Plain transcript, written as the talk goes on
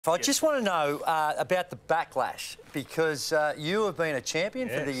I just want to know about the backlash, because you have been a champion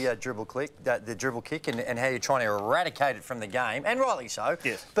for the dribble kick, and how you're trying to eradicate it from the game, and rightly so.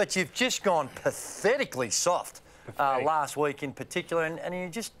 Yes. But you've just gone pathetically soft last week in particular, and you're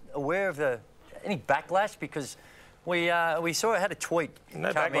just aware of any backlash, because we saw it had a tweet.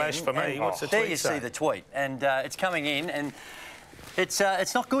 No backlash for me. What's the tweet there you see the tweet, and it's coming in, and it's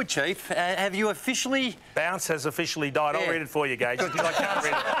not good, Chief. Have you officially... Bounce has officially died. I'll read it for you, Gage, because I can't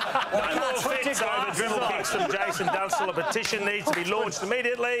read it. No more offence over dribble kicks from Jason Dunstall. A petition needs to be launched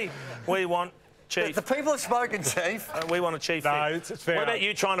immediately. We want Chief. The people have spoken, Chief. We want a Chief. No, it's fair. What about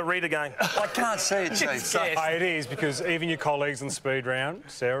you trying to read again? I can't see it, Chief. So it is, because even your colleagues in the speed round,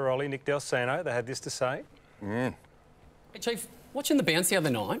 Sarah Rolly, Nick Delsano, they had this to say. Hey, Chief, watching the bounce the other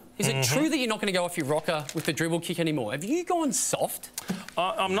night, is it true that you're not going to go off your rocker with the dribble kick anymore? Have you gone soft?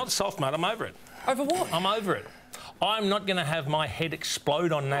 I'm not soft, mate. I'm over it. Over what? I'm over it. I'm not going to have my head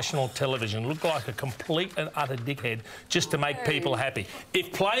explode on national television, look like a complete and utter dickhead just to make people happy.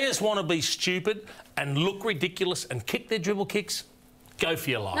 If players want to be stupid and look ridiculous and kick their dribble kicks, go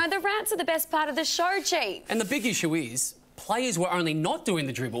for your life. No, the rants are the best part of the show, Chief. And the big issue is players were only not doing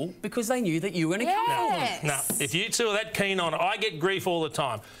the dribble because they knew that you were going to come for them. No, if you two are that keen on it, I get grief all the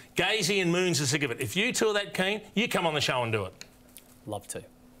time. Gazy and Moons are sick of it. If you two are that keen, you come on the show and do it. Love to.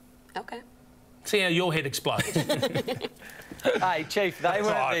 OK. See how your head explodes. Hey, Chief, they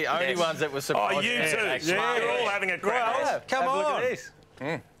weren't the only ones that were surprised. Oh, you too. Yeah, you're all having a crack. Well, come on. Look at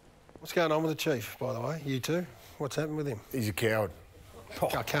this. What's going on with the Chief, by the way? You two? What's happened with him? He's a coward. Oh,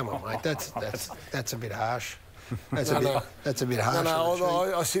 come on, mate. That's a bit harsh. That's a bit harsh.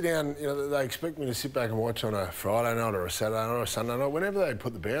 No, I sit down, you know, they expect me to sit back and watch on a Friday night or a Saturday night or a Sunday night, whenever they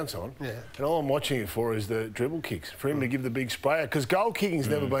put the bounce on. Yeah. And all I'm watching it for is the dribble kicks, for him to give the big sprayer, because goal kicking's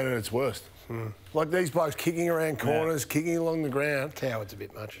never been at its worst. Like these blokes kicking around corners, kicking along the ground. Coward's a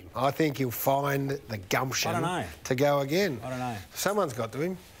bit much. I think he'll find the gumption to go again. I don't know. Someone's got to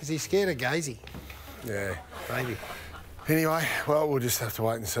him. Is he scared of Gazy? Yeah. Maybe. Anyway, well, we'll just have to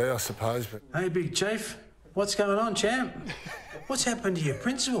wait and see, I suppose. But hey, Big Chief. What's going on, champ? What's happened to your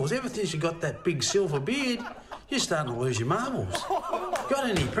principles? Ever since you got that big silver beard, you're starting to lose your marbles. Got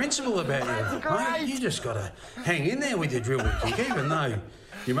any principle about you, mate? You just got to hang in there with your dribble kick, even though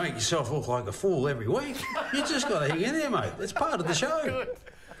you make yourself look like a fool every week. You just got to hang in there, mate. It's part of the show.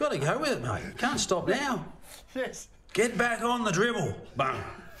 Got to go with it, mate. Can't stop now. Yes. Get back on the dribble. Bang.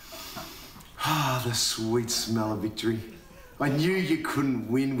 Ah, the sweet smell of victory. I knew you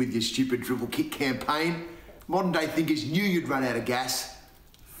couldn't win with your stupid dribble kick campaign. Modern day thinkers knew you'd run out of gas.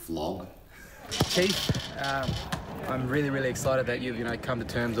 Flog. Chief, I'm really excited that you've come to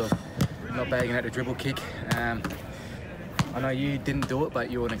terms of not bagging out the dribble kick. I know you didn't do it,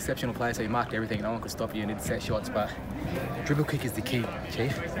 but you're an exceptional player, so you marked everything. No one could stop you and did set shots, but dribble kick is the key,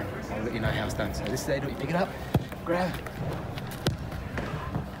 Chief. I'll let you know how it's done. So this is how you do it. You pick it up, grab.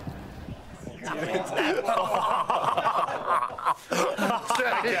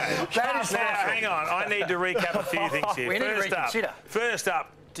 Hang on. I need to recap a few things here. We need to reconsider. First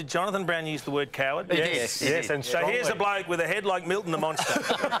up, did Jonathan Brown use the word coward? Yes. And so here's a bloke with a head like Milton the Monster.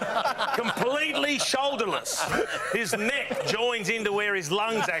 Completely shoulderless. His neck joins into where his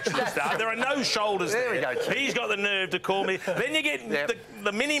lungs actually start. There are no shoulders there. We go, He's got the nerve to call me. Then you get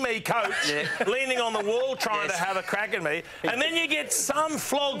the mini-me coach leaning on the wall trying to have a crack at me. And then you get some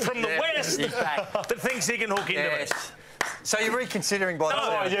flog from the West that thinks he can hook into me. So you're reconsidering, by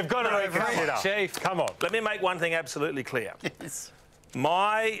the way? You've got to reconsider. Chief, come on. Let me make one thing absolutely clear. Yes.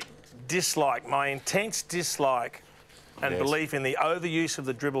 My dislike, my intense dislike and belief in the overuse of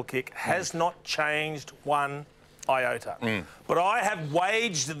the dribble kick has not changed one iota. But I have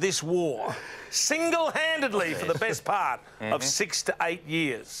waged this war single-handedly for the best part of 6 to 8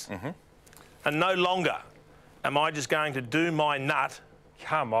 years. And no longer am I just going to do my nut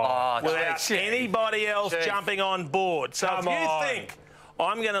without anybody else jumping on board. So if you think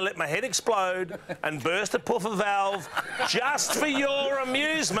I'm going to let my head explode and burst a puffer valve just for your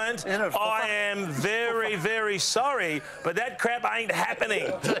amusement, I am very sorry, but that crap ain't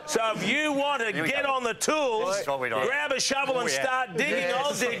happening. So if you want to get on the tools, grab a shovel and start digging,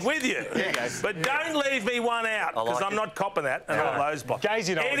 I'll dig with you. But don't leave me one out, because I'm not copping that and all those blocks.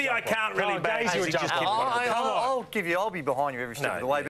 Eddie, I can't really back. I'll be behind you every step of the way.